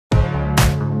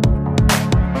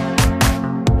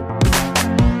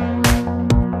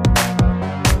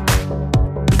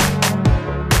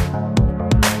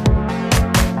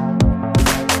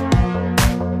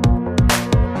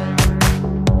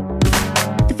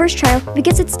first trial,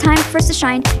 because it's time for us to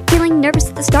shine. Feeling nervous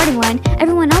at the starting line.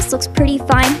 Everyone else looks pretty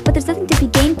fine, but there's nothing to be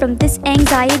gained from this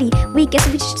anxiety. We guess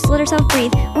we should just let ourselves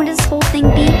breathe. When does this whole thing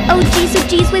be? Oh geez,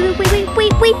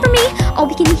 wait for me. All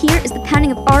we can hear is the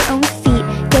pounding of our own feet,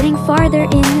 getting farther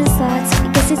in the slots.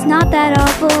 I guess it's not that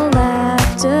awful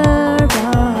after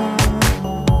all.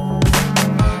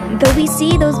 Though we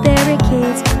see those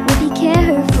barricades, we'll be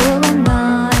careful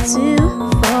not to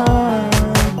fall.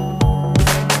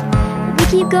 We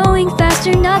keep going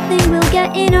faster, nothing will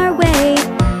get in our way.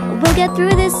 We'll get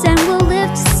through this and we'll live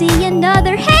to see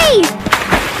another. Hey!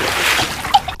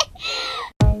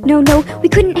 No, we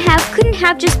couldn't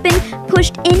have just been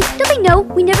pushed in. Don't they know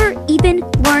we never even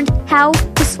learned how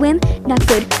to swim? Not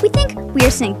good. We think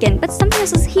we're sinking, but something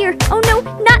else is here. Oh no,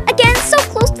 not again! So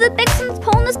close to the big sun's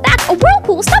pulling us back. A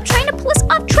whirlpool! Stop trying to pull us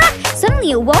off track!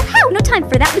 Suddenly a wall? How? No time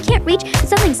for that. We can't reach. And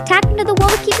something's tacked into the wall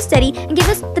to keep us steady and give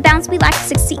us the bounce we lack to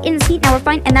succeed in this heat. Now we're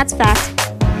fine, and that's fact.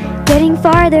 Getting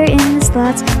farther in the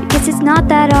slots. I guess it's not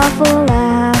that awful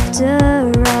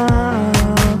after all.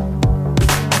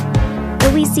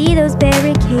 We see those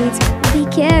barricades, be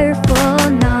careful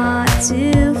not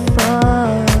to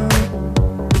fall.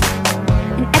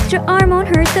 An extra arm won't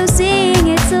hurt though, seeing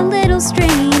it's a little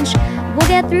strange. We'll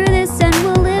get through this and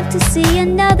we'll live to see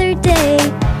another day.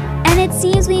 And it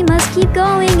seems we must keep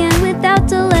going and without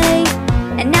delay.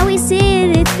 And now we see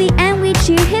it, it's the end, we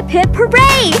cheer hip hip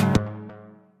hooray!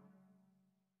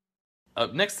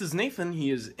 Up next is Nathan. He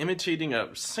is imitating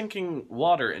a sinking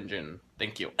water engine.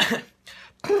 Thank you.